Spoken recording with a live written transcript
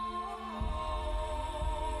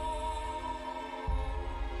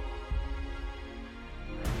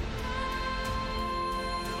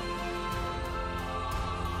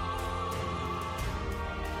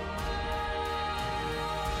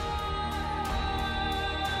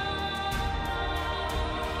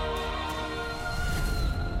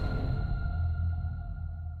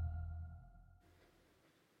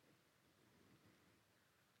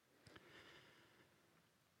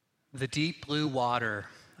The deep blue water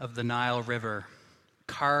of the Nile River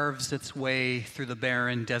carves its way through the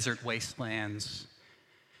barren desert wastelands.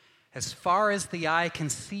 As far as the eye can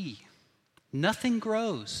see, nothing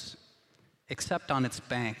grows except on its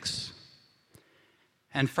banks.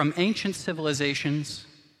 And from ancient civilizations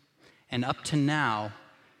and up to now,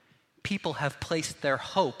 people have placed their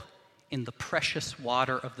hope in the precious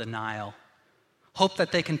water of the Nile. Hope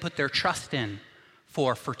that they can put their trust in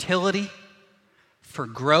for fertility, for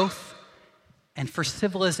growth, and for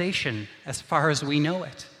civilization as far as we know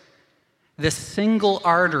it. This single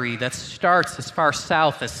artery that starts as far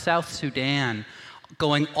south as South Sudan,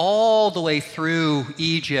 going all the way through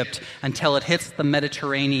Egypt until it hits the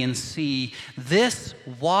Mediterranean Sea, this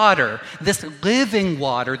water, this living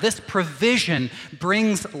water, this provision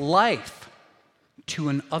brings life to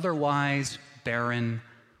an otherwise barren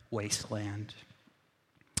wasteland.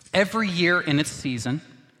 Every year in its season,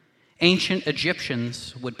 ancient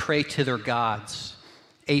Egyptians would pray to their gods,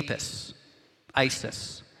 Apis,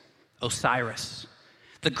 Isis, Osiris,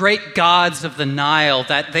 the great gods of the Nile,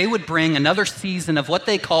 that they would bring another season of what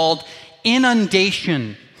they called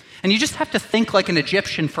inundation. And you just have to think like an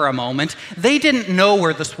Egyptian for a moment. They didn't know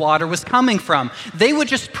where this water was coming from. They would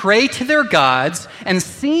just pray to their gods, and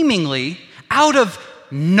seemingly out of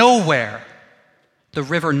nowhere, the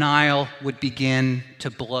river Nile would begin to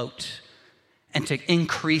bloat and to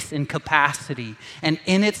increase in capacity. And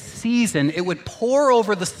in its season, it would pour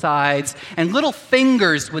over the sides, and little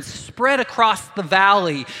fingers would spread across the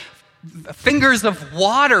valley, fingers of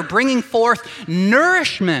water bringing forth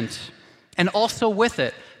nourishment, and also with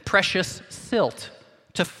it, precious silt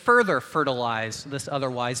to further fertilize this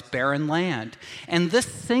otherwise barren land. And this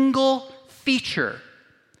single feature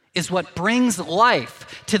is what brings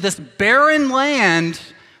life to this barren land,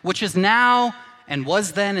 which is now and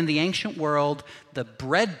was then in the ancient world the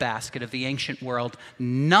breadbasket of the ancient world,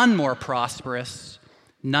 none more prosperous,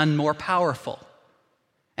 none more powerful.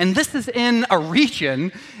 And this is in a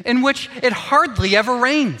region in which it hardly ever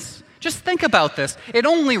rains. Just think about this. It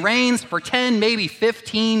only rains for 10, maybe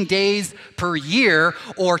 15 days per year,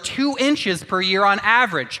 or 2 inches per year on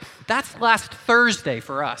average. That's last Thursday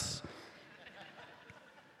for us.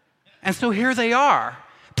 And so here they are,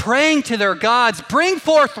 praying to their gods, bring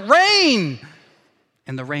forth rain!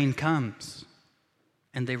 And the rain comes,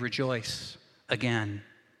 and they rejoice again.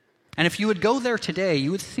 And if you would go there today,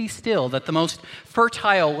 you would see still that the most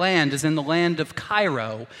fertile land is in the land of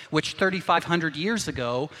Cairo, which 3,500 years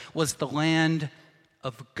ago was the land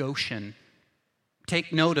of Goshen.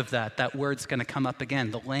 Take note of that. That word's going to come up again,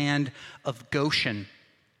 the land of Goshen.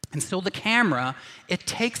 And so the camera, it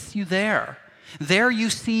takes you there. There you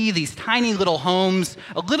see these tiny little homes,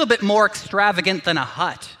 a little bit more extravagant than a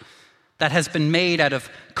hut, that has been made out of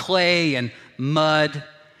clay and mud,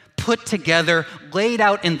 put together, laid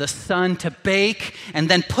out in the sun to bake, and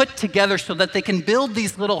then put together so that they can build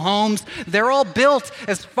these little homes. They're all built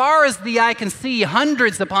as far as the eye can see,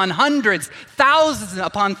 hundreds upon hundreds, thousands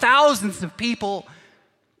upon thousands of people.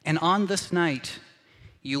 And on this night,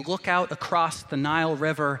 you look out across the Nile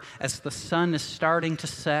River as the sun is starting to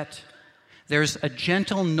set. There's a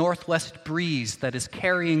gentle northwest breeze that is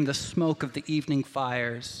carrying the smoke of the evening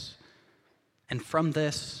fires. And from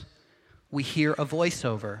this, we hear a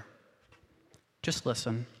voiceover. Just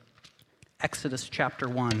listen. Exodus chapter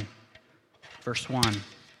 1, verse 1.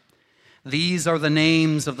 These are the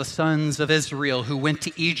names of the sons of Israel who went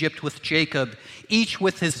to Egypt with Jacob, each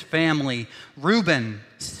with his family: Reuben,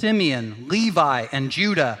 Simeon, Levi, and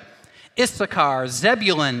Judah; Issachar,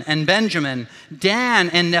 Zebulun, and Benjamin; Dan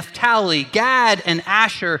and Naphtali, Gad and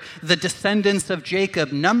Asher, the descendants of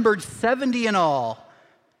Jacob, numbered 70 in all.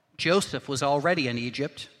 Joseph was already in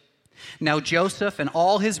Egypt. Now Joseph and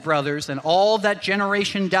all his brothers and all that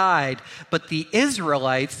generation died, but the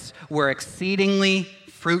Israelites were exceedingly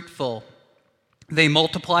fruitful. They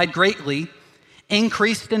multiplied greatly,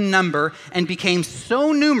 increased in number, and became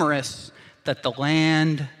so numerous that the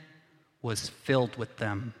land was filled with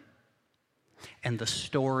them. And the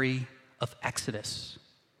story of Exodus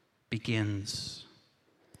begins.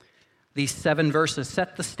 These 7 verses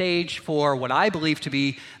set the stage for what I believe to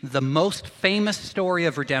be the most famous story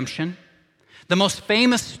of redemption, the most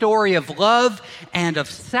famous story of love and of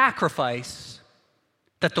sacrifice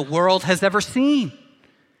that the world has ever seen.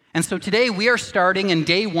 And so today we are starting in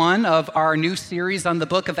day 1 of our new series on the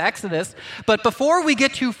book of Exodus. But before we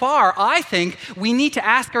get too far, I think we need to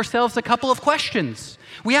ask ourselves a couple of questions.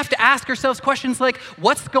 We have to ask ourselves questions like,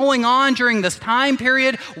 what's going on during this time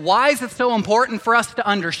period? Why is it so important for us to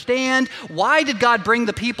understand? Why did God bring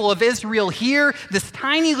the people of Israel here, this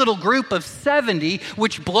tiny little group of 70,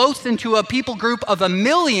 which bloats into a people group of 1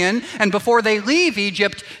 million, and before they leave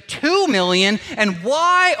Egypt, 2 million? And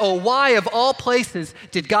why, oh why, of all places,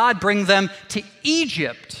 did God bring them to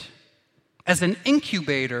Egypt as an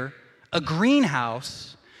incubator, a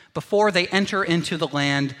greenhouse, before they enter into the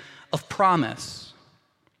land of promise?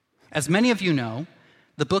 As many of you know,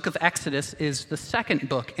 the book of Exodus is the second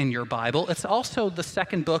book in your Bible. It's also the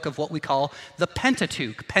second book of what we call the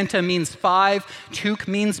Pentateuch. Penta means 5, Tuch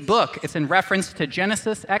means book. It's in reference to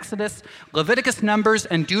Genesis, Exodus, Leviticus, Numbers,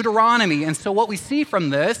 and Deuteronomy. And so what we see from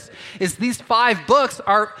this is these 5 books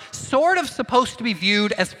are sort of supposed to be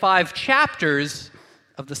viewed as 5 chapters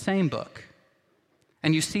of the same book.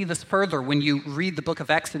 And you see this further when you read the book of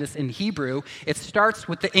Exodus in Hebrew. It starts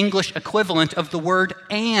with the English equivalent of the word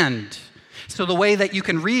and. So the way that you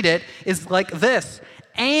can read it is like this: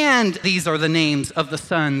 and these are the names of the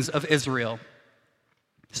sons of Israel.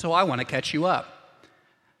 So I want to catch you up.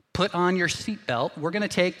 Put on your seatbelt. We're going to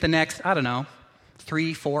take the next,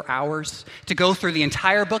 3-4 hours to go through the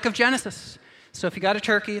entire book of Genesis. So if you got a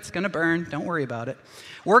turkey, it's going to burn. Don't worry about it.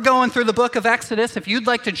 We're going through the book of Exodus. If you'd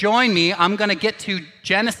like to join me, I'm going to get to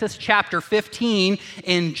Genesis chapter 15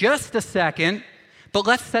 in just a second. But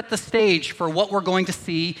let's set the stage for what we're going to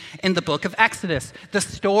see in the book of Exodus, the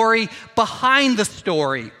story behind the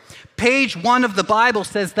story. Page 1 of the Bible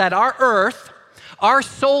says that our earth, our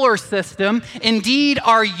solar system, indeed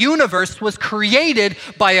our universe, was created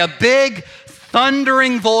by a big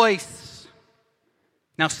thundering voice.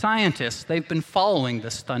 Now, scientists, they've been following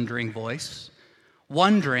this thundering voice,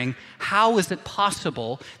 wondering how is it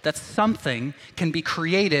possible that something can be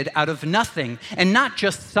created out of nothing, and not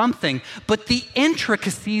just something, but the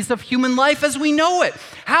intricacies of human life as we know it.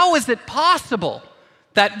 How is it possible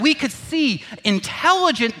that we could see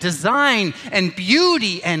intelligent design and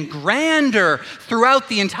beauty and grandeur throughout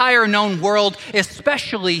the entire known world,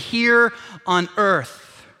 especially here on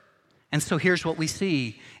earth? And so here's what we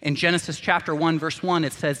see. In Genesis chapter 1, verse 1,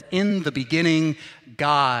 it says, "In the beginning,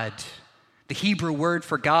 God." The Hebrew word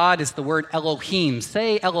for God is the word Elohim.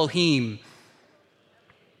 Say Elohim.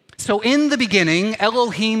 So in the beginning,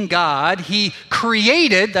 Elohim, God, He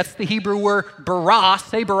created, that's the Hebrew word bara,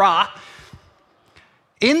 say bara.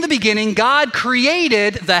 In the beginning, God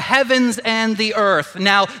created the heavens and the earth.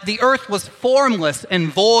 Now, the earth was formless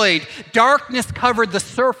and void. Darkness covered the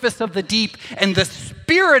surface of the deep, and the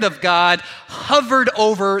Spirit of God hovered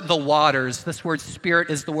over the waters. This word spirit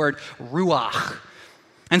is the word ruach.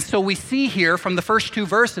 And so we see here from the first 2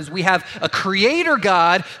 verses, we have a creator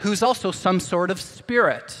God who's also some sort of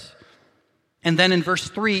spirit. And then in verse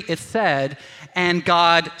 3, it said, "And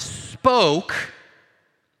God spoke,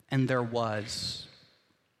 and there was."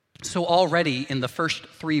 So already in the first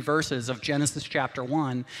 3 verses of Genesis chapter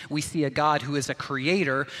 1, we see a God who is a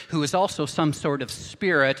creator, who is also some sort of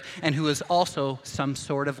spirit, and who is also some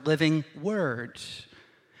sort of living word.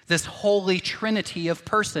 This holy trinity of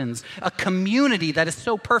persons, a community that is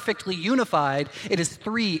so perfectly unified, it is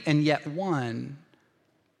 3 and yet 1.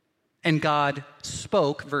 And God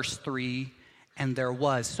spoke, verse 3, and there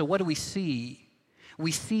was. So what do we see?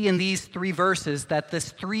 We see in these 3 verses that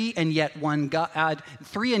this 3 and yet one God,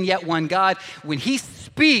 when He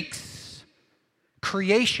speaks,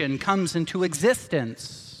 creation comes into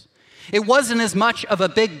existence. It wasn't as much of a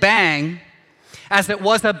big bang as it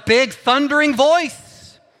was a big thundering voice.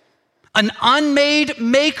 An unmade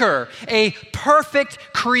maker, a perfect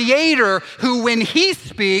creator who, when He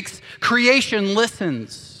speaks, creation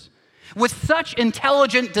listens. With such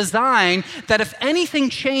intelligent design that if anything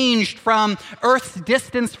changed from Earth's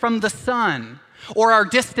distance from the sun, or our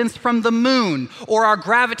distance from the moon, or our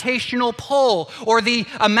gravitational pull, or the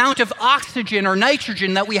amount of oxygen or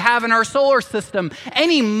nitrogen that we have in our solar system,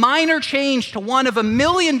 any minor change to one of 1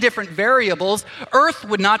 million different variables, Earth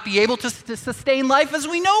would not be able to sustain life as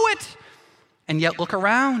we know it. And yet look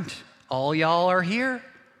around. All y'all are here.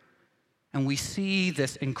 And we see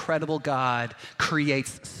this incredible God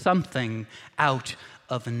creates something out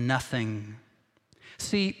of nothing.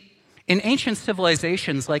 See, in ancient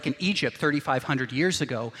civilizations like in Egypt 3,500 years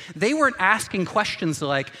ago, they weren't asking questions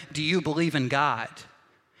like, do you believe in God?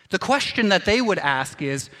 The question that they would ask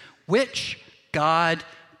is, which God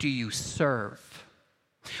do you serve?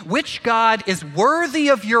 Which God is worthy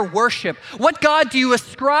of your worship? What God do you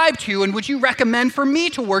ascribe to, and would you recommend for me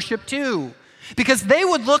to worship too? Because they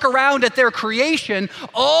would look around at their creation,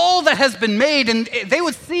 all that has been made, and they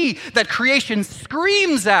would see that creation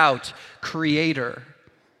screams out, Creator.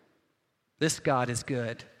 This God is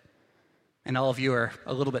good. And all of you are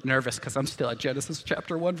a little bit nervous because I'm still at Genesis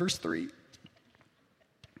chapter 1, verse 3.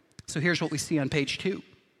 So here's what we see on page 2.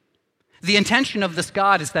 The intention of this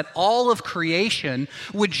God is that all of creation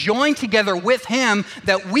would join together with him,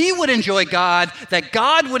 that we would enjoy God, that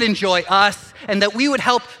God would enjoy us, and that we would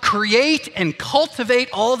help create and cultivate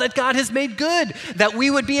all that God has made good, that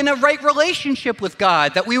we would be in a right relationship with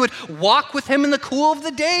God, that we would walk with him in the cool of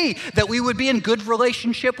the day, that we would be in good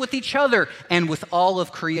relationship with each other and with all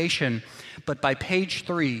of creation. But by page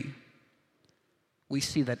 3, we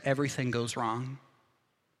see that everything goes wrong.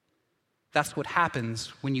 That's what happens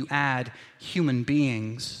when you add human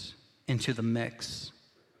beings into the mix.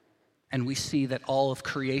 And we see that all of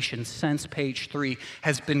creation since page 3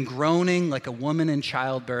 has been groaning like a woman in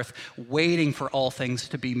childbirth, waiting for all things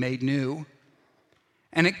to be made new.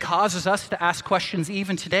 And it causes us to ask questions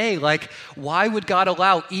even today, like, why would God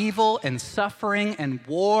allow evil and suffering and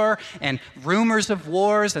war and rumors of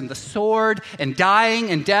wars and the sword and dying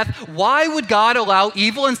and death? Why would God allow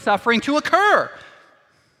evil and suffering to occur?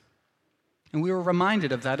 And we were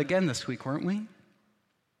reminded of that again this week, weren't we?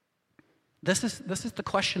 This is the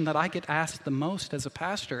question that I get asked the most as a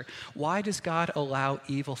pastor. Why does God allow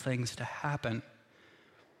evil things to happen?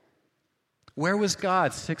 Where was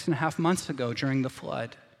God 6.5 months ago during the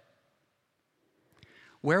flood?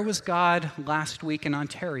 Where was God last week in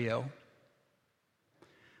Ontario?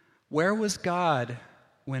 Where was God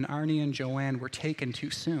when Arnie and Joanne were taken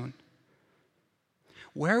too soon?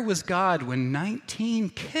 Where was God when 19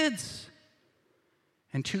 kids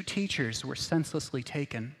and 2 teachers were senselessly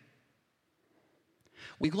taken?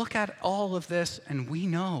 We look at all of this and we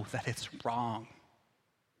know that it's wrong.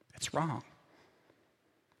 It's wrong.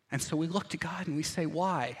 And so we look to God and we say,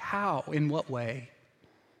 why? How? In what way?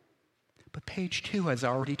 But page 2 has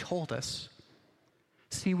already told us.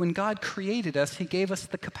 See, when God created us, he gave us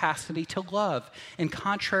the capacity to love. And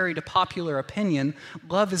contrary to popular opinion,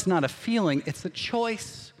 love is not a feeling, it's a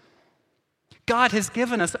choice. God has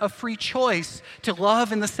given us a free choice to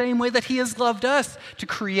love in the same way that he has loved us, to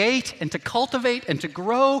create and to cultivate and to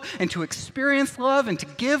grow and to experience love and to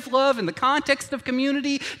give love in the context of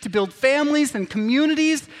community, to build families and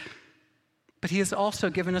communities. But he has also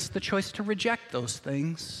given us the choice to reject those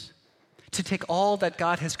things, to take all that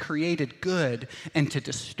God has created good and to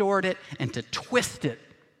distort it and to twist it.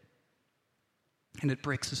 And it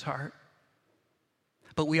breaks his heart.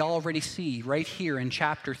 But we already see right here in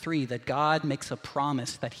chapter 3 that God makes a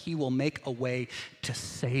promise that he will make a way to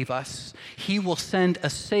save us. He will send a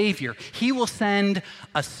savior. He will send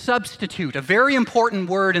a substitute, a very important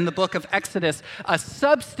word in the book of Exodus, a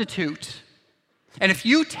substitute. And if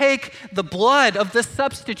you take the blood of this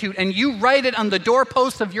substitute and you write it on the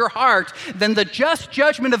doorposts of your heart, then the just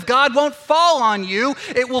judgment of God won't fall on you.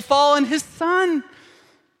 It will fall on his son.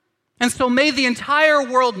 And so may the entire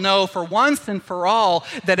world know for once and for all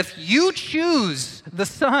that if you choose the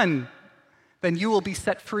Son, then you will be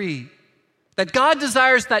set free. That God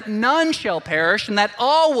desires that none shall perish and that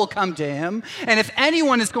all will come to him. And if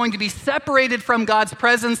anyone is going to be separated from God's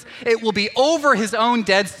presence, it will be over his own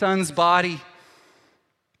dead son's body.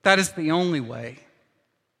 That is the only way.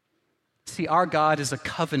 See, our God is a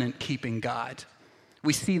covenant-keeping God.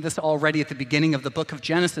 We see this already at the beginning of the book of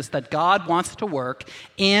Genesis, that God wants to work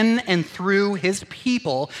in and through his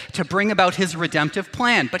people to bring about his redemptive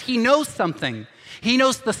plan. But he knows something. He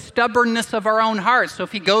knows the stubbornness of our own hearts. So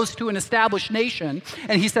if he goes to an established nation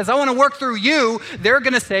and he says, I want to work through you, they're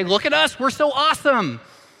going to say, look at us, we're so awesome.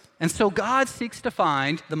 And so God seeks to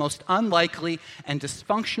find the most unlikely and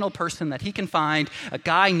dysfunctional person that he can find, a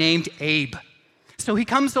guy named Abe. So he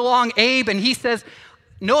comes along, Abe, and he says,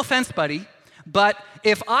 no offense, buddy, but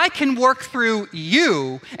if I can work through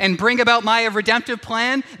you and bring about my redemptive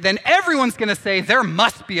plan, then everyone's going to say there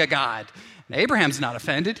must be a God. And Abraham's not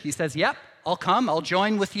offended. He says, yep, I'll come, I'll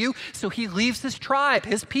join with you. So he leaves his tribe,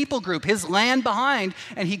 his people group, his land behind,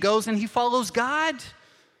 and he goes and he follows God.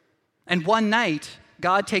 And one night,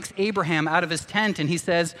 God takes Abraham out of his tent and he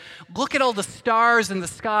says, look at all the stars in the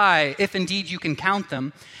sky, if indeed you can count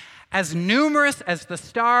them. As numerous as the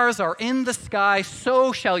stars are in the sky,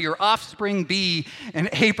 so shall your offspring be. And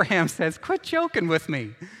Abraham says, quit joking with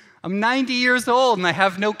me. I'm 90 years old and I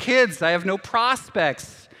have no kids. I have no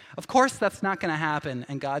prospects. Of course that's not going to happen.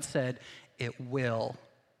 And God said, it will.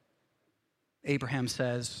 Abraham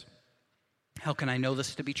says, how can I know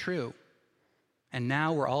this to be true? And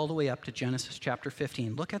now we're all the way up to Genesis chapter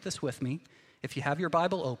 15. Look at this with me. If you have your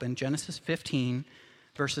Bible open, Genesis 15,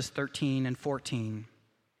 verses 13 and 14.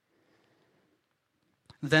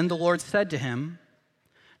 Then the Lord said to him,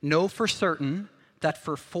 "Know for certain that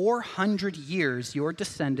for 400 years your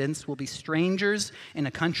descendants will be strangers in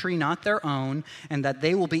a country not their own, and that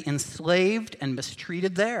they will be enslaved and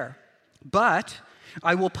mistreated there. But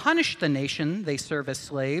I will punish the nation they serve as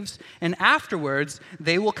slaves, and afterwards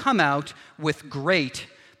they will come out with great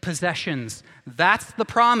possessions." That's the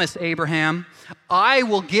promise, Abraham. I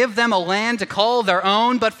will give them a land to call their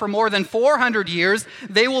own, but for more than 400 years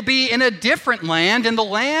they will be in a different land, in the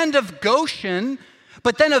land of Goshen.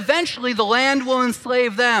 But then eventually the land will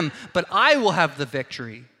enslave them, but I will have the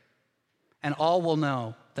victory, and all will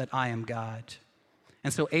know that I am God.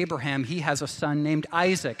 And so Abraham, he has a son named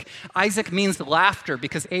Isaac. Isaac means laughter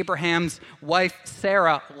because Abraham's wife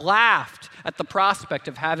Sarah laughed at the prospect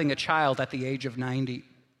of having a child at the age of 90.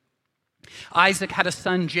 Isaac had a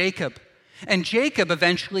son, Jacob, and Jacob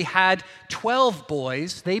eventually had 12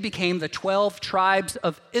 boys. They became the 12 tribes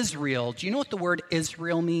of Israel. Do you know what the word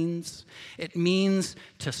Israel means? It means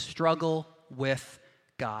to struggle with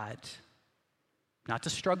God. Not to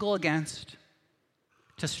struggle against,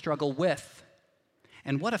 to struggle with.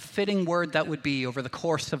 And what a fitting word that would be over the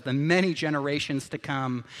course of the many generations to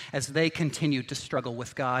come as they continued to struggle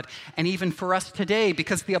with God. And even for us today,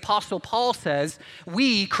 because the Apostle Paul says,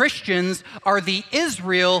 we Christians are the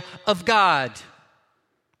Israel of God.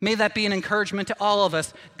 May that be an encouragement to all of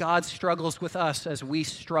us. God struggles with us as we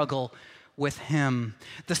struggle with him.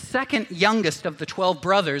 The second youngest of the 12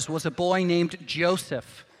 brothers was a boy named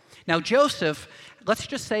Joseph. Now Joseph, let's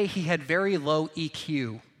just say he had very low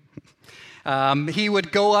EQ. He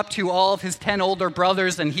would go up to all of his 10 older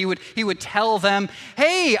brothers and he would tell them,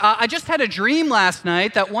 "Hey, I just had a dream last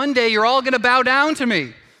night that one day you're all going to bow down to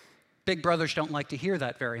me." Big brothers don't like to hear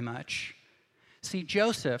that very much. See,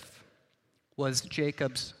 Joseph was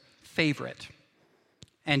Jacob's favorite.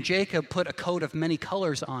 And Jacob put a coat of many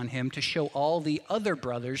colors on him to show all the other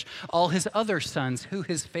brothers, all his other sons, who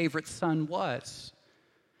his favorite son was.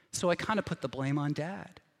 So I kind of put the blame on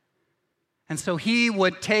Dad. And so he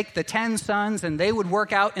would take the 10 sons and they would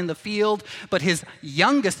work out in the field, but his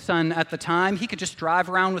youngest son at the time, he could just drive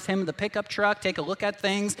around with him in the pickup truck, take a look at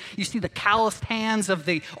things. You see the calloused hands of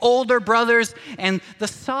the older brothers and the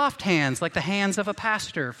soft hands, like the hands of a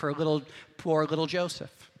pastor for poor little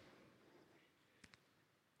Joseph.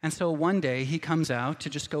 And so one day he comes out to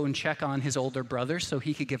just go and check on his older brothers so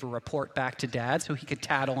he could give a report back to Dad, so he could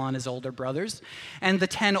tattle on his older brothers. And the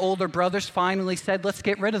 10 older brothers finally said, "Let's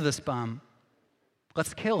get rid of this bum.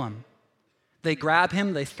 Let's kill him." They grab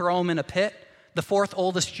him, they throw him in a pit. The fourth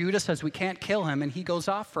oldest, Judah, says, "We can't kill him," and he goes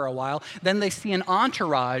off for a while. Then they see an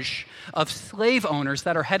entourage of slave owners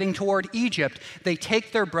that are heading toward Egypt. They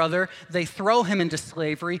take their brother, they throw him into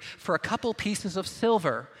slavery for a couple pieces of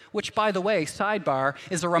silver, which, by the way, sidebar,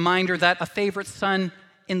 is a reminder that a favorite son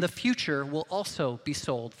in the future will also be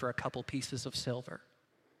sold for a couple pieces of silver.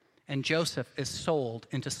 And Joseph is sold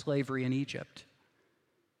into slavery in Egypt.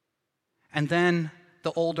 And then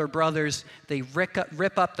the older brothers, they rip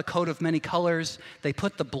up the coat of many colors, they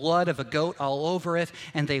put the blood of a goat all over it,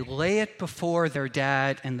 and they lay it before their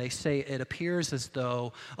dad, and they say, "It appears as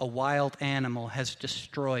though a wild animal has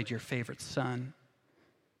destroyed your favorite son."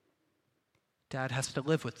 Dad has to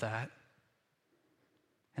live with that,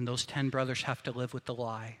 and those 10 brothers have to live with the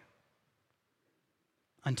lie.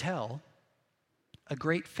 Until a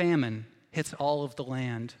great famine hits all of the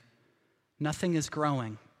land. Nothing is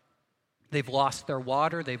growing. They've lost their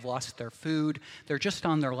water, they've lost their food, they're just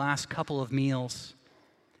on their last couple of meals.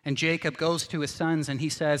 And Jacob goes to his sons and he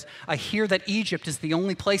says, "I hear that Egypt is the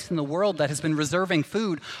only place in the world that has been reserving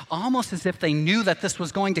food," almost as if they knew that this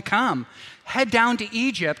was going to come. "Head down to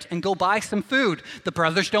Egypt and go buy some food." The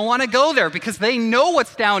brothers don't want to go there because they know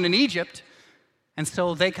what's down in Egypt. And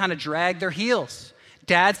so they kind of drag their heels.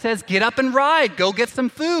 Dad says, "Get up and ride, go get some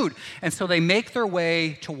food." And so they make their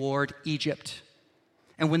way toward Egypt.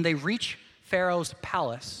 And when they reach Pharaoh's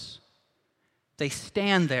palace, they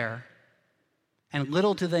stand there, and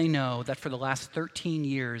little do they know that for the last 13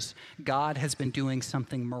 years, God has been doing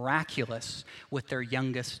something miraculous with their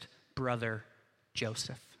youngest brother,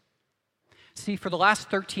 Joseph. See, for the last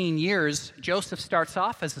 13 years, Joseph starts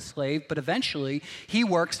off as a slave, but eventually he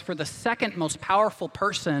works for the second most powerful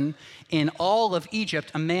person in all of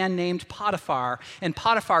Egypt, a man named Potiphar. And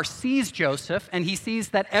Potiphar sees Joseph, and he sees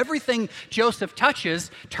that everything Joseph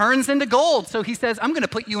touches turns into gold. So he says, "I'm going to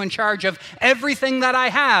put you in charge of everything that I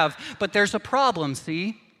have." But there's a problem,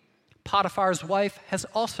 see? Potiphar's wife has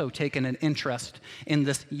also taken an interest in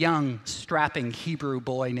this young, strapping Hebrew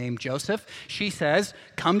boy named Joseph. She says,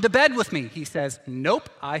 "Come to bed with me." He says, "Nope,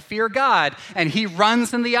 I fear God." And he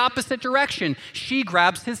runs in the opposite direction. She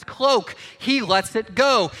grabs his cloak. He lets it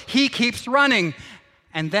go. He keeps running.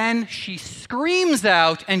 And then she screams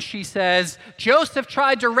out and she says, Joseph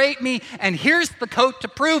tried to rape me, and here's the coat to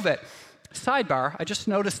prove it. Sidebar, I just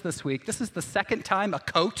noticed this week, this is the second time a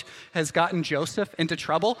coat has gotten Joseph into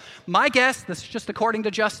trouble. My guess, this is just according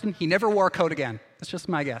to Justin, he never wore a coat again. That's just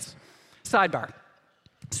my guess. Sidebar.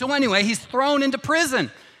 So anyway, he's thrown into prison.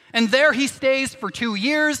 And there he stays for 2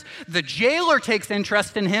 years. The jailer takes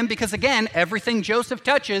interest in him because, again, everything Joseph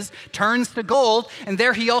touches turns to gold. And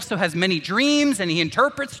there he also has many dreams, and he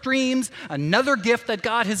interprets dreams, another gift that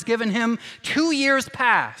God has given him. 2 years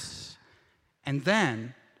pass. And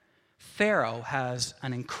then Pharaoh has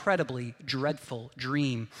an incredibly dreadful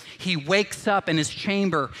dream. He wakes up in his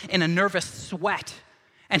chamber in a nervous sweat.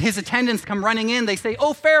 And his attendants come running in. They say,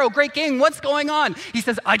 "Oh, Pharaoh, great king, what's going on?" He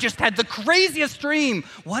says, "I just had the craziest dream."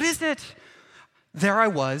 "What is it?" "There I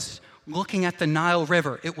was looking at the Nile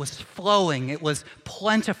River. It was flowing. It was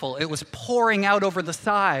plentiful. It was pouring out over the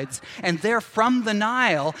sides. And there from the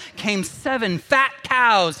Nile came 7 fat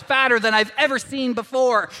cows, fatter than I've ever seen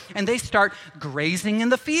before. And they start grazing in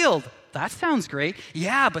the field." That sounds great.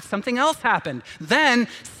 Yeah, but something else happened. Then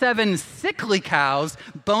 7 sickly cows,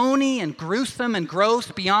 bony and gruesome and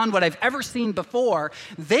gross beyond what I've ever seen before,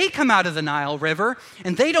 they come out of the Nile River,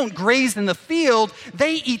 and they don't graze in the field,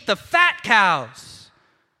 they eat the fat cows.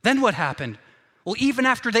 Then what happened? Well, even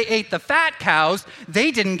after they ate the fat cows,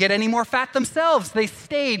 they didn't get any more fat themselves. They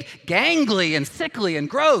stayed gangly and sickly and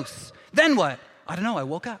gross. Then what? I don't know, I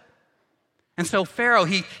woke up. And so Pharaoh,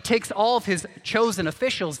 he takes all of his chosen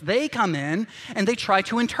officials. They come in and they try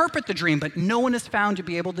to interpret the dream, but no one is found to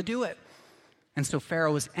be able to do it. And so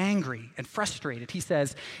Pharaoh is angry and frustrated. He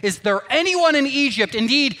says, "Is there anyone in Egypt,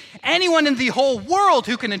 indeed anyone in the whole world,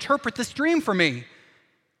 who can interpret this dream for me?"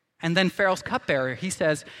 And then Pharaoh's cupbearer, he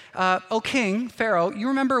says, "O king, Pharaoh, you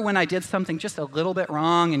remember when I did something just a little bit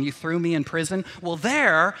wrong and you threw me in prison? Well,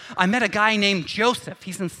 there I met a guy named Joseph.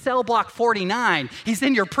 He's in cell block 49. He's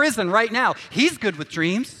in your prison right now. He's good with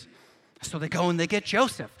dreams." So they go and they get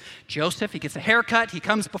Joseph. Joseph, he gets a haircut. He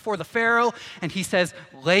comes before the Pharaoh and he says,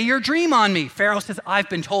 "Lay your dream on me." Pharaoh says, "I've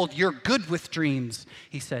been told you're good with dreams."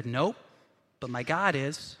 He said, "Nope, but my God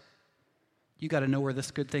is. You got to know where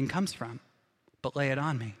this good thing comes from, but lay it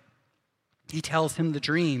on me." He tells him the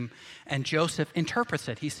dream, and Joseph interprets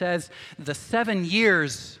it. He says, the 7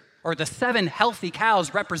 years, or the 7 healthy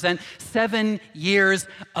cows, represent 7 years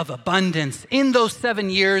of abundance. In those 7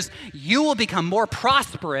 years, you will become more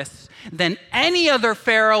prosperous than any other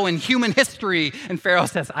Pharaoh in human history. And Pharaoh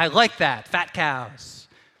says, "I like that, fat cows."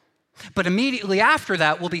 But immediately after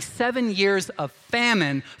that will be 7 years of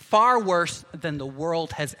famine, far worse than the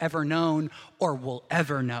world has ever known or will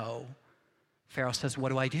ever know. Pharaoh says, "What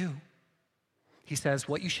do I do?" He says,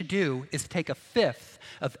 what you should do is take 1/5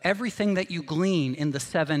 of everything that you glean in the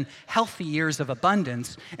 7 healthy years of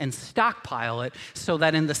abundance and stockpile it so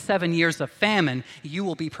that in the 7 years of famine, you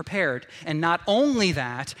will be prepared. And not only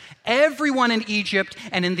that, everyone in Egypt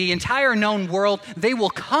and in the entire known world, they will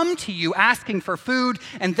come to you asking for food,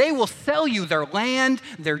 and they will sell you their land,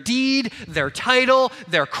 their deed, their title,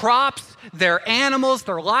 their crops, their animals,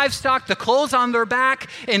 their livestock, the clothes on their back,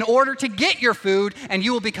 in order to get your food, and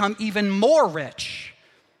you will become even more rich.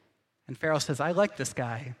 And Pharaoh says, "I like this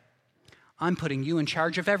guy. I'm putting you in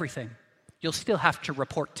charge of everything. You'll still have to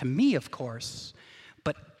report to me, of course,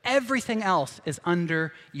 but everything else is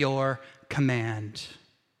under your command."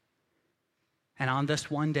 And on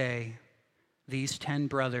this one day, these 10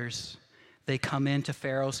 brothers, they come into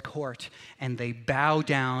Pharaoh's court, and they bow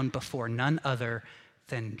down before none other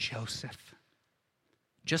than Joseph,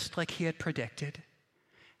 just like he had predicted.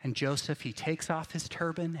 And Joseph, he takes off his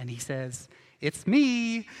turban and he says, "It's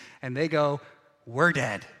me." And they go, "We're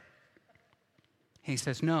dead." He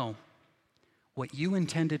says, "No, what you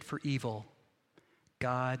intended for evil,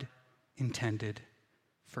 God intended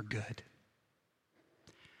for good.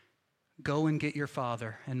 Go and get your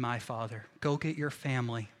father and my father. Go get your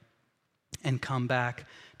family and come back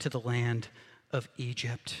to the land of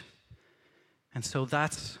Egypt." And so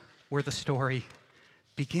that's where the story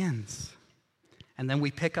begins. And then we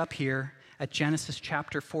pick up here at Genesis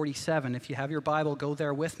chapter 47. If you have your Bible, go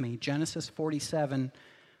there with me. Genesis 47,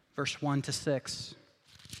 verse 1 to 6.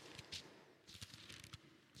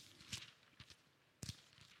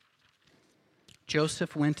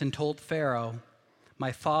 Joseph went and told Pharaoh,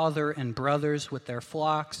 "My father and brothers with their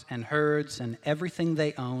flocks and herds and everything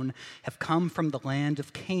they own have come from the land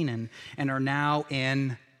of Canaan and are now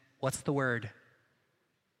in," what's the word?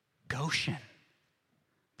 Goshen.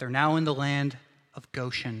 They're now in the land of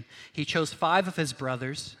Goshen. He chose 5 of his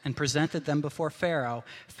brothers and presented them before Pharaoh.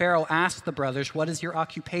 Pharaoh asked the brothers, "What is your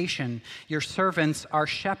occupation?" "Your servants are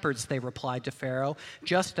shepherds," they replied to Pharaoh,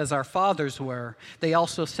 "just as our fathers were." They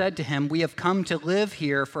also said to him, "We have come to live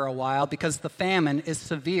here for a while because the famine is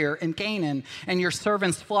severe in Canaan, and your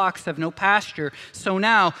servants' flocks have no pasture. So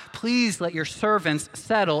now, please let your servants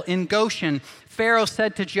settle in Goshen." Pharaoh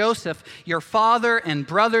said to Joseph, "Your father and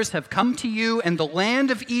brothers have come to you, and the land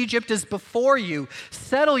of Egypt is before you.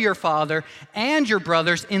 Settle your father and your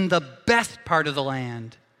brothers in the best part of the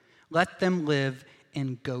land. Let them live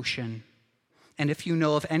in Goshen. And if you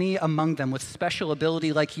know of any among them with special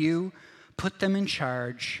ability like you, put them in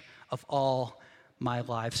charge of all my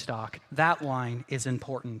livestock." That line is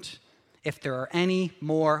important. If there are any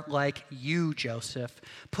more like you, Joseph,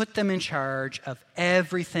 put them in charge of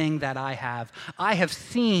everything that I have. I have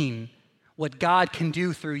seen what God can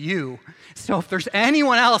do through you. So if there's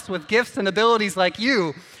anyone else with gifts and abilities like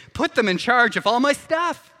you, put them in charge of all my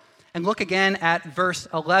stuff. And look again at verse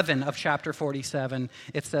 11 of chapter 47.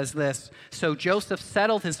 It says this: "So Joseph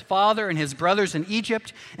settled his father and his brothers in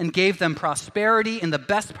Egypt and gave them prosperity in the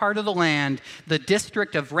best part of the land, the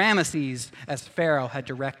district of Ramesses, as Pharaoh had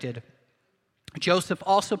directed." Joseph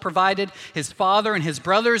also provided his father and his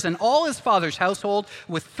brothers and all his father's household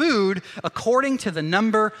with food according to the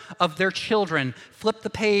number of their children. Flip the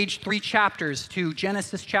page 3 chapters to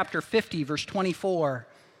Genesis chapter 50, verse 24.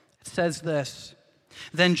 It says this: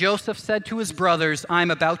 "Then Joseph said to his brothers, 'I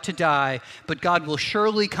am about to die, but God will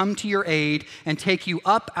surely come to your aid and take you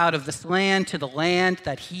up out of this land to the land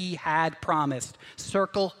that he had promised.'"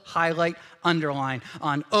 Circle, highlight, underline,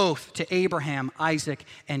 "on oath to Abraham, Isaac,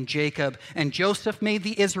 and Jacob." And Joseph made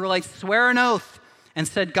the Israelites swear an oath and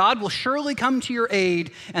said, "God will surely come to your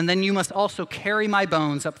aid, and then you must also carry my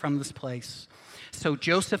bones up from this place." So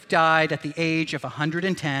Joseph died at the age of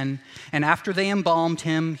 110, and after they embalmed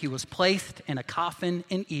him, he was placed in a coffin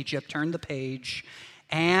in Egypt. Turn the page.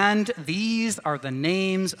 "And these are the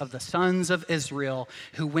names of the sons of Israel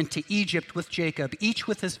who went to Egypt with Jacob, each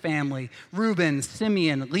with his family: Reuben,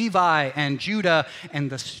 Simeon, Levi, and Judah." And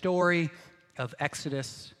the story of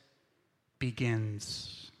Exodus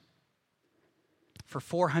begins. For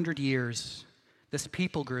 400 years, this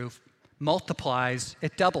people group multiplies,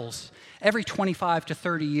 it doubles every 25 to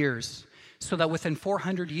 30 years, so that within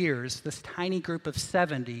 400 years, this tiny group of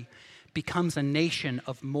 70 becomes a nation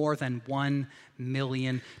of more than 1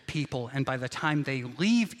 million people. And by the time they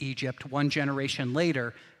leave Egypt, 1 generation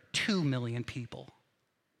later, 2 million people.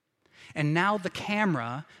 And now the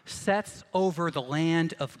camera sets over the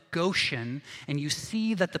land of Goshen, and you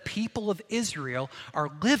see that the people of Israel are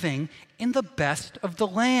living in the best of the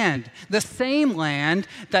land, the same land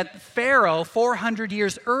that Pharaoh 400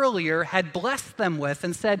 years earlier had blessed them with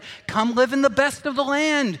and said, "Come live in the best of the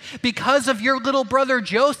land. Because of your little brother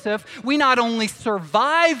Joseph, we not only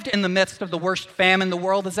survived in the midst of the worst famine the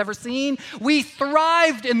world has ever seen, we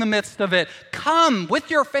thrived in the midst of it. Come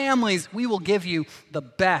with your families, we will give you the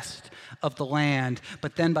best of the land."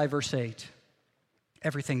 But then by verse 8,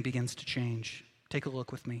 everything begins to change. Take a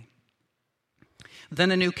look with me.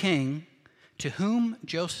 "Then a new king, to whom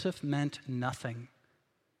Joseph meant nothing,"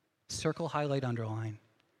 circle, highlight, underline,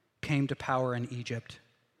 "came to power in Egypt.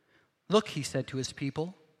 'Look,' he said to his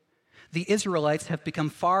people, 'the Israelites have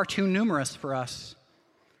become far too numerous for us.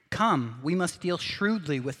 Come, we must deal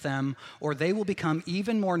shrewdly with them, or they will become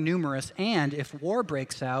even more numerous, and if war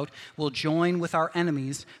breaks out, will join with our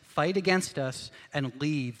enemies, fight against us, and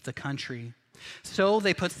leave the country.' So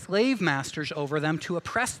they put slave masters over them to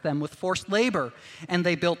oppress them with forced labor, and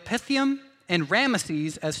they built Pithom and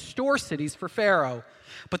Ramesses as store cities for Pharaoh.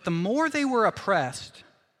 But the more they were oppressed,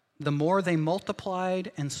 the more they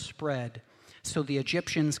multiplied and spread. So the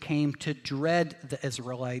Egyptians came to dread the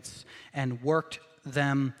Israelites and worked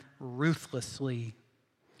them ruthlessly.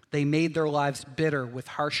 They made their lives bitter with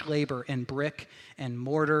harsh labor in brick and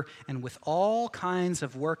mortar and with all kinds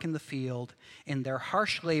of work in the field. In their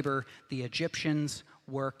harsh labor, the Egyptians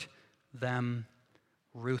worked them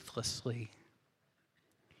ruthlessly."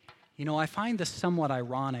 You know, I find this somewhat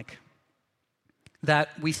ironic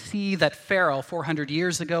that we see that Pharaoh 400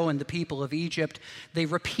 years ago and the people of Egypt, they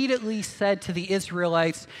repeatedly said to the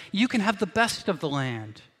Israelites, "You can have the best of the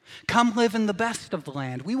land. Come live in the best of the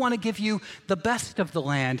land. We want to give you the best of the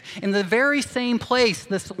land." In the very same place,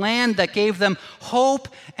 this land that gave them hope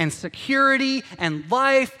and security and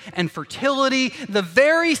life and fertility, the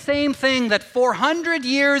very same thing that 400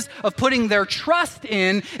 years of putting their trust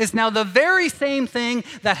in is now the very same thing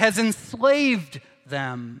that has enslaved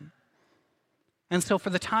them. And so for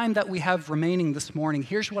the time that we have remaining this morning,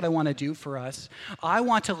 here's what I want to do for us. I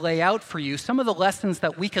want to lay out for you some of the lessons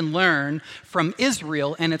that we can learn from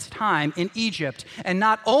Israel and its time in Egypt. And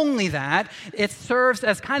not only that, it serves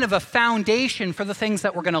as kind of a foundation for the things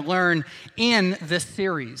that we're going to learn in this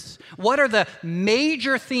series. What are the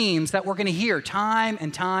major themes that we're going to hear time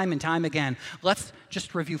and time and time again? Let's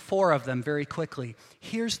just review 4 of them very quickly.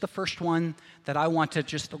 Here's the first one that I want to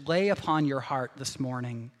just lay upon your heart this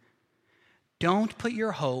morning. Don't put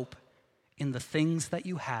your hope in the things that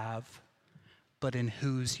you have, but in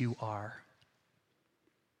whose you are.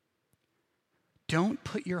 Don't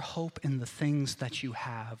put your hope in the things that you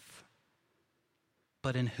have,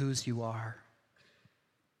 but in whose you are.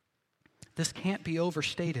 This can't be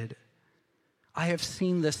overstated. I have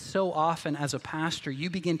seen this so often as a pastor.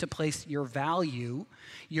 You begin to place your value,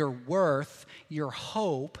 your worth, your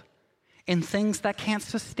hope in things that can't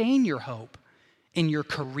sustain your hope, in your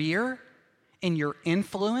career, in your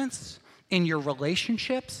influence, in your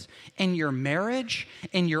relationships, in your marriage,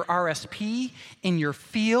 in your RSP, in your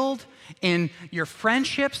field, in your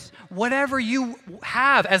friendships, whatever you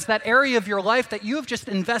have as that area of your life that you have just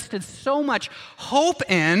invested so much hope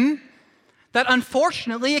in, that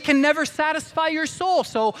unfortunately it can never satisfy your soul.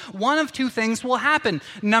 So one of 2 things will happen.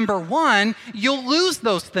 Number 1, you'll lose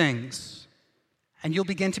those things, and you'll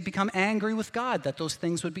begin to become angry with God that those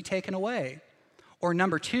things would be taken away. Or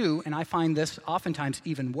number 2, and I find this oftentimes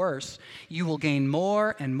even worse, you will gain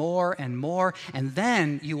more and more and more, and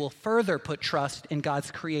then you will further put trust in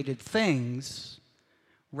God's created things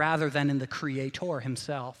rather than in the Creator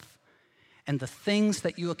himself. And the things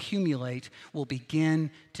that you accumulate will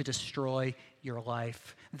begin to destroy your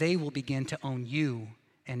life. They will begin to own you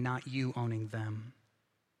and not you owning them.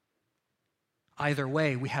 Either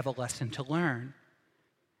way, we have a lesson to learn.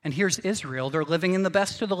 And here's Israel. They're living in the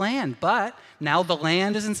best of the land, but now the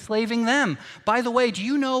land is enslaving them. By the way, do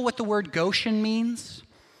you know what the word Goshen means?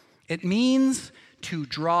 It means to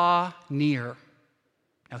draw near.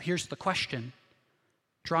 Now here's the question.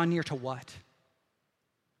 Draw near to what?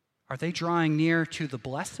 Are they drawing near to the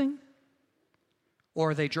blessing? Or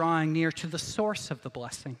are they drawing near to the source of the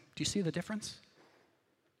blessing? Do you see the difference?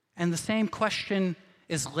 And the same question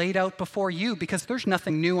is laid out before you, because there's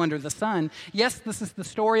nothing new under the sun. Yes, this is the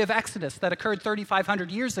story of Exodus that occurred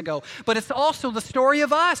 3,500 years ago, but it's also the story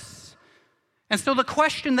of us. And so the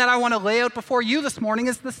question that I want to lay out before you this morning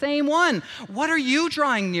is the same one. What are you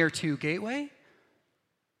drawing near to, Gateway?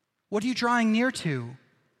 What are you drawing near to?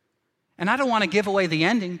 And I don't want to give away the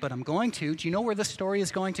ending, but I'm going to. Do you know where this story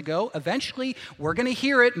is going to go? Eventually, we're going to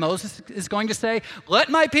hear it. Moses is going to say, "Let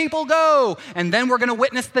my people go." And then we're going to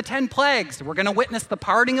witness the 10 plagues. We're going to witness the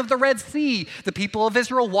parting of the Red Sea, the people of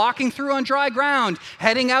Israel walking through on dry ground,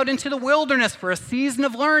 heading out into the wilderness for a season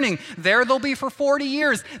of learning. There they'll be for 40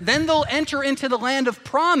 years. Then they'll enter into the land of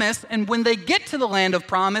promise. And when they get to the land of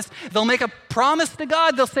promise, they'll make a promise to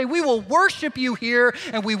God. They'll say, "We will worship you here,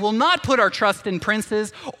 and we will not put our trust in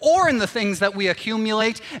princes or in the things that we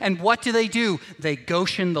accumulate." And what do? They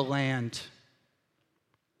Goshen the land.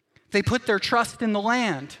 They put their trust in the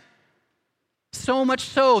land. So much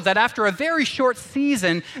so that after a very short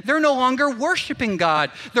season, they're no longer worshiping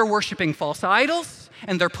God. They're worshiping false idols,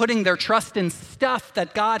 and they're putting their trust in stuff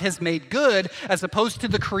that God has made good as opposed to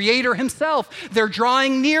the Creator himself. They're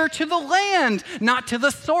drawing near to the land, not to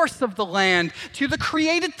the source of the land, to the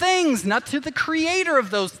created things, not to the Creator of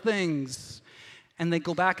those things. And they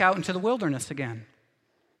go back out into the wilderness again.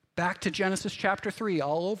 Back to Genesis chapter 3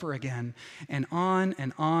 all over again. And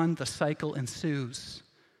on the cycle ensues.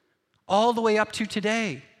 All the way up to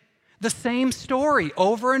today. The same story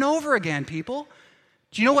over and over again, people.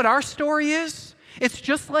 Do you know what our story is? It's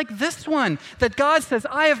just like this one, that God says,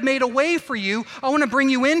 "I have made a way for you. I want to bring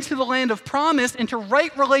you into the land of promise, into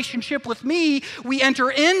right relationship with me." We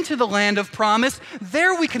enter into the land of promise.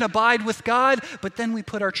 There we can abide with God, but then we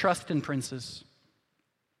put our trust in princes,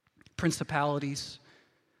 principalities,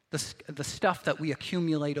 the stuff that we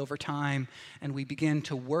accumulate over time, and we begin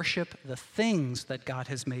to worship the things that God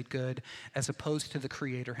has made good as opposed to the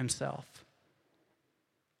Creator himself.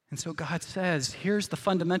 And so God says, here's the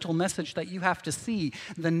fundamental message that you have to see.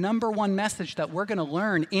 The number one message that we're going to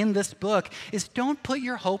learn in this book is don't put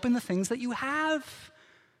your hope in the things that you have.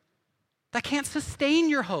 That can't sustain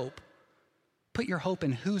your hope. Put your hope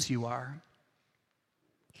in whose you are.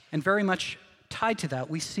 And very much tied to that,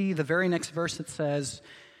 we see the very next verse that says,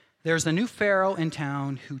 there's a new Pharaoh in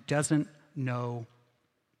town who doesn't know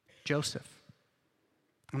Joseph.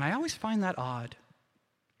 And I always find that odd.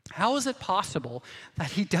 How is it possible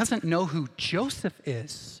that he doesn't know who Joseph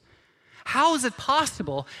is? How is it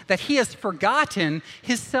possible that he has forgotten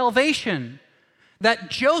his salvation? that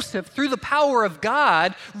Joseph, through the power of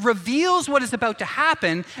God, reveals what is about to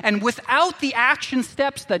happen, and without the action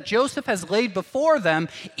steps that Joseph has laid before them,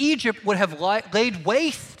 Egypt would have laid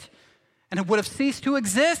waste and it would have ceased to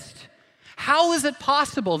exist. How is it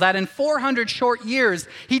possible that in 400 short years,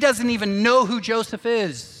 he doesn't even know who Joseph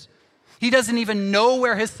is? He doesn't even know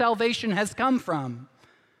where his salvation has come from.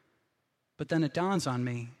 But then it dawns on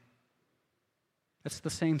me, it's the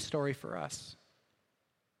same story for us.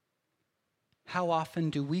 How often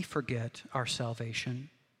do we forget our salvation?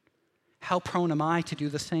 How prone am I to do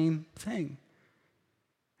the same thing?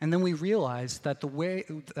 And then we realize that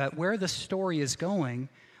where the story is going,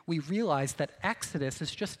 we realize that Exodus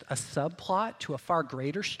is just a subplot to a far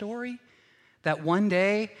greater story. That one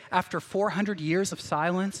day, after 400 years of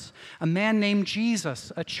silence, a man named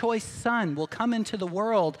Jesus, a choice son, will come into the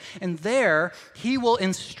world, and there he will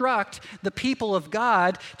instruct the people of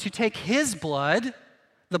God to take his blood,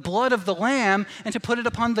 the blood of the Lamb, and to put it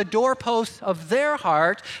upon the doorposts of their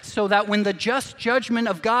heart, so that when the just judgment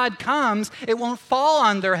of God comes, it won't fall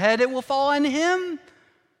on their head, it will fall on him.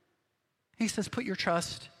 He says, put your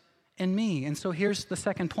trust in me. And so here's the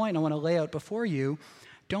second point I want to lay out before you.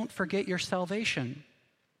 Don't forget your salvation.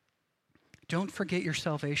 Don't forget your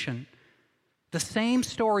salvation. The same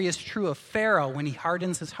story is true of Pharaoh when he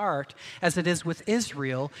hardens his heart, as it is with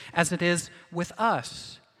Israel, as it is with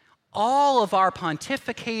us. All of our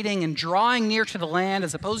pontificating and drawing near to the land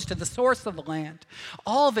as opposed to the source of the land,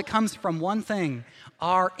 all of it comes from one thing: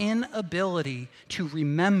 our inability to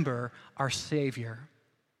remember our Savior.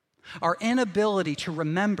 Our inability to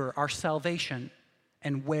remember our salvation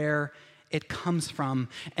and where it comes from.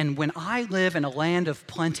 And when I live in a land of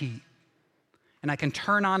plenty, and I can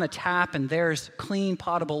turn on a tap and there's clean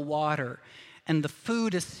potable water, and the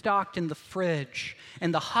food is stocked in the fridge,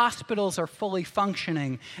 and the hospitals are fully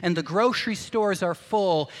functioning, and the grocery stores are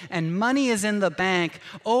full, and money is in the bank,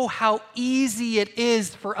 oh, how easy it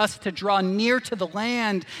is for us to draw near to the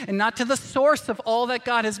land and not to the source of all that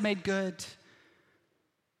God has made good.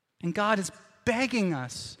 And God is begging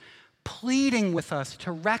us, pleading with us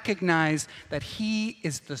to recognize that he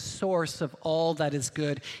is the source of all that is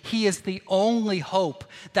good. He is the only hope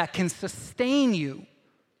that can sustain you.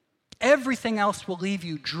 Everything else will leave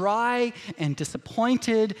you dry and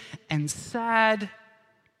disappointed and sad,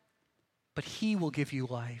 but he will give you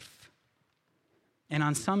life. And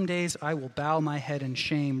on some days, I will bow my head in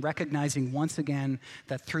shame, recognizing once again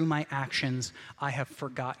that through my actions, I have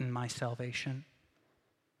forgotten my salvation.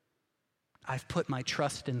 I've put my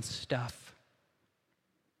trust in stuff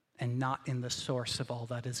and not in the source of all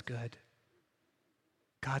that is good.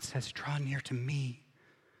 God says, draw near to me.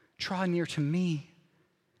 Draw near to me.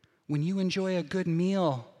 When you enjoy a good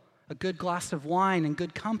meal, a good glass of wine, and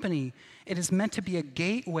good company, it is meant to be a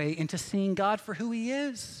gateway into seeing God for who he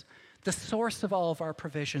is, the source of all of our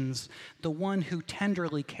provisions, the one who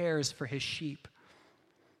tenderly cares for his sheep.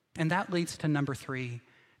 And that leads to number 3.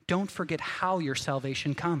 Don't forget how your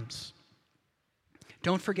salvation comes.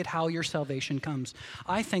 Don't forget how your salvation comes.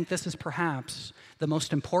 I think this is perhaps the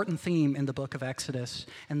most important theme in the book of Exodus.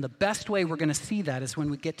 And the best way we're going to see that is when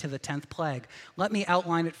we get to the 10th plague. Let me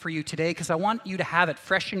outline it for you today because I want you to have it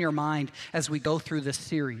fresh in your mind as we go through this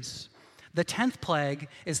series. The 10th plague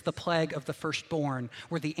is the plague of the firstborn,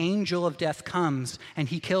 where the angel of death comes and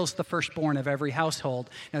he kills the firstborn of every household.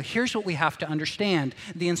 Now, here's what we have to understand.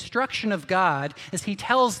 The instruction of God is he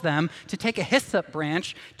tells them to take a hyssop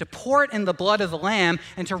branch, to pour it in the blood of the lamb,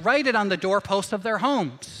 and to write it on the doorposts of their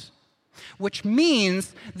homes, which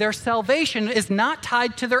means their salvation is not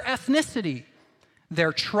tied to their ethnicity,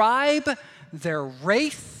 their tribe, their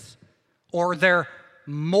race, or their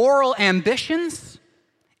moral ambitions.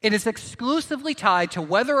 It is exclusively tied to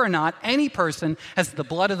whether or not any person has the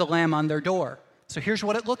blood of the lamb on their door. So here's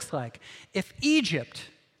what it looks like. If Egypt,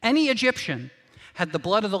 any Egyptian, had the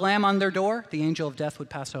blood of the lamb on their door, the angel of death would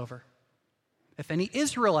pass over. If any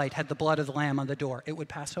Israelite had the blood of the lamb on the door, it would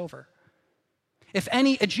pass over. If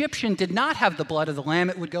any Egyptian did not have the blood of the lamb,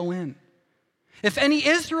 it would go in. If any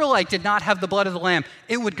Israelite did not have the blood of the lamb,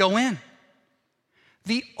 it would go in.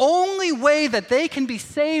 The only way that they can be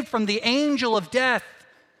saved from the angel of death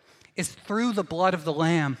is through the blood of the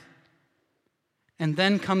Lamb. And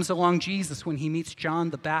then comes along Jesus when he meets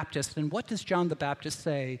John the Baptist. And what does John the Baptist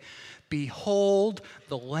say? Behold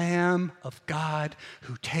the Lamb of God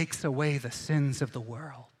who takes away the sins of the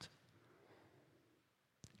world.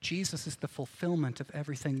 Jesus is the fulfillment of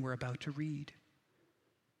everything we're about to read.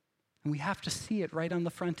 And we have to see it right on the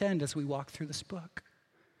front end as we walk through this book.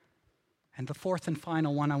 And the fourth and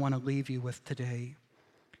final one I want to leave you with today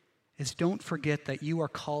is don't forget that you are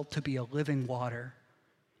called to be a living water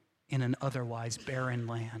in an otherwise barren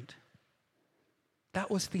land. That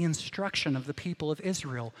was the instruction of the people of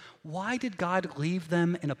Israel. Why did God leave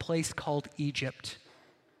them in a place called Egypt?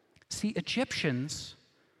 See, Egyptians,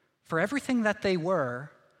 for everything that they were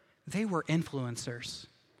influencers.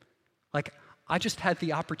 Like, I just had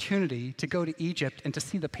the opportunity to go to Egypt and to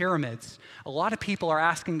see the pyramids. A lot of people are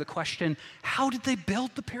asking the question, how did they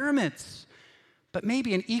build the pyramids? But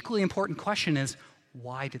maybe an equally important question is,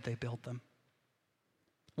 why did they build them?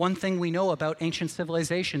 One thing we know about ancient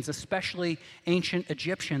civilizations, especially ancient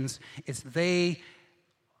Egyptians, is they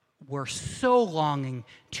were so longing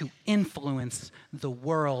to influence the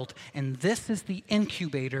world. And this is the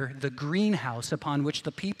incubator, the greenhouse upon which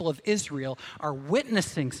the people of Israel are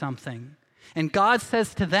witnessing something. And God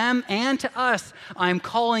says to them and to us, I'm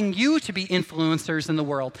calling you to be influencers in the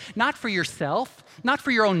world, not for yourself, not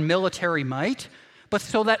for your own military might, but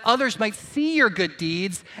so that others might see your good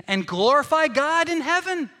deeds and glorify God in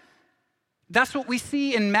heaven. That's what we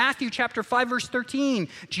see in Matthew chapter 5, verse 13.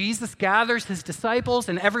 Jesus gathers his disciples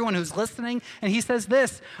and everyone who's listening, and he says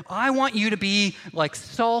this, I want you to be like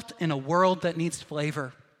salt in a world that needs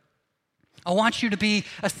flavor. I want you to be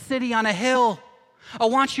a city on a hill. I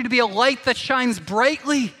want you to be a light that shines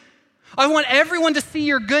brightly. I want everyone to see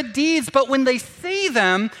your good deeds, but when they see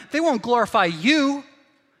them, they won't glorify you.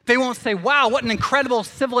 They won't say, wow, what an incredible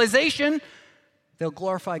civilization. They'll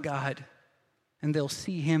glorify God, and they'll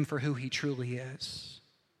see him for who he truly is.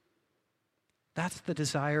 That's the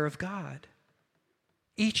desire of God.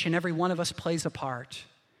 Each and every one of us plays a part.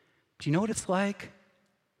 Do you know what it's like?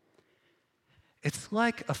 It's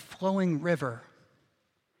like a flowing river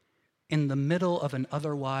in the middle of an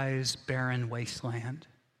otherwise barren wasteland.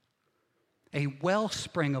 A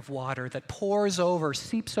wellspring of water that pours over,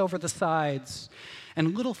 seeps over the sides,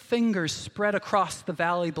 and little fingers spread across the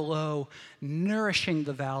valley below, nourishing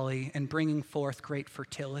the valley and bringing forth great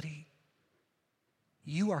fertility.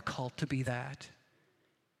 You are called to be that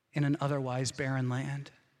in an otherwise barren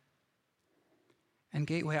land. And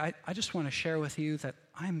Gateway, I just want to share with you that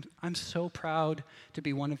I'm so proud to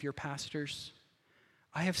be one of your pastors.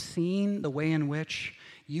 I have seen the way in which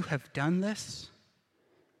you have done this,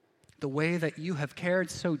 the way that you have cared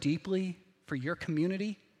so deeply for your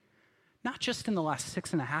community, not just in the last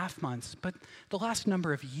 6.5 months, but the last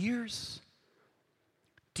number of years.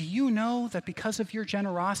 Do you know that because of your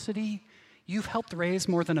generosity, you've helped raise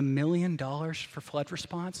more than $1 million for flood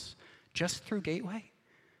response just through Gateway?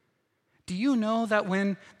 Do you know that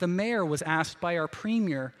when the mayor was asked by our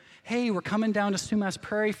premier, hey, we're coming down to Sumas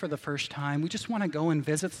Prairie for the first time. We just want to go and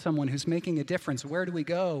visit someone who's making a difference. Where do we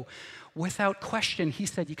go? Without question, he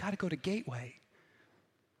said, you got to go to Gateway.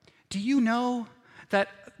 Do you know that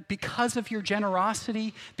because of your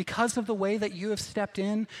generosity, because of the way that you have stepped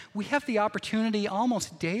in, we have the opportunity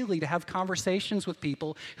almost daily to have conversations with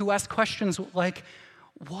people who ask questions like,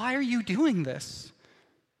 why are you doing this?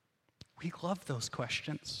 We love those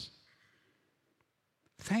questions.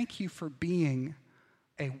 Thank you for being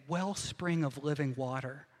a wellspring of living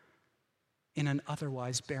water in an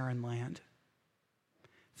otherwise barren land.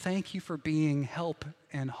 Thank you for being help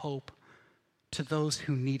and hope to those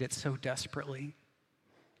who need it so desperately.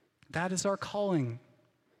 That is our calling.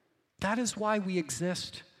 That is why we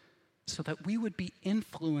exist, so that we would be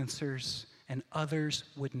influencers and others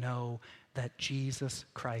would know that Jesus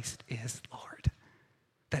Christ is Lord.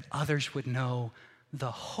 That others would know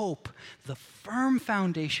the hope, the firm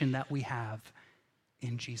foundation that we have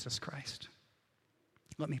in Jesus Christ.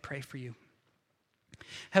 Let me pray for you.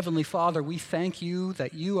 Heavenly Father, we thank you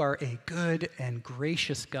that you are a good and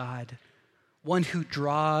gracious God, one who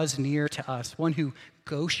draws near to us, one who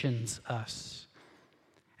Goshens us.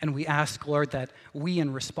 And we ask, Lord, that we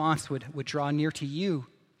in response would draw near to you,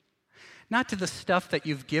 not to the stuff that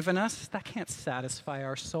you've given us, that can't satisfy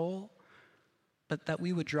our soul, but that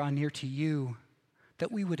we would draw near to you,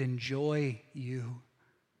 that we would enjoy you.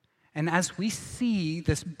 And as we see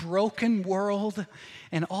this broken world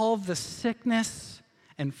and all of the sickness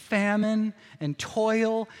and famine and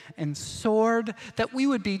toil and sword, that we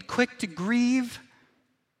would be quick to grieve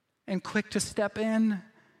and quick to step in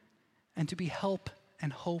and to be help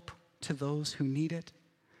and hope to those who need it.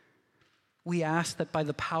 We ask that by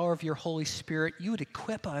the power of your Holy Spirit, you would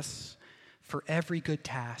equip us for every good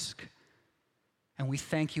task. And we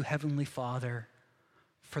thank you, Heavenly Father,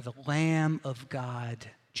 for the Lamb of God,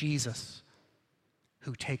 Jesus,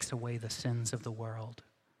 who takes away the sins of the world.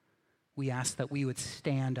 We ask that we would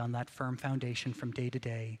stand on that firm foundation from day to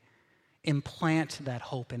day. Implant that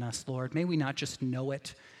hope in us, Lord. May we not just know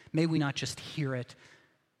it, may we not just hear it,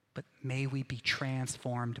 but may we be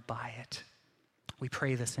transformed by it. We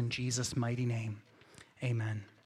pray this in Jesus' mighty name. Amen.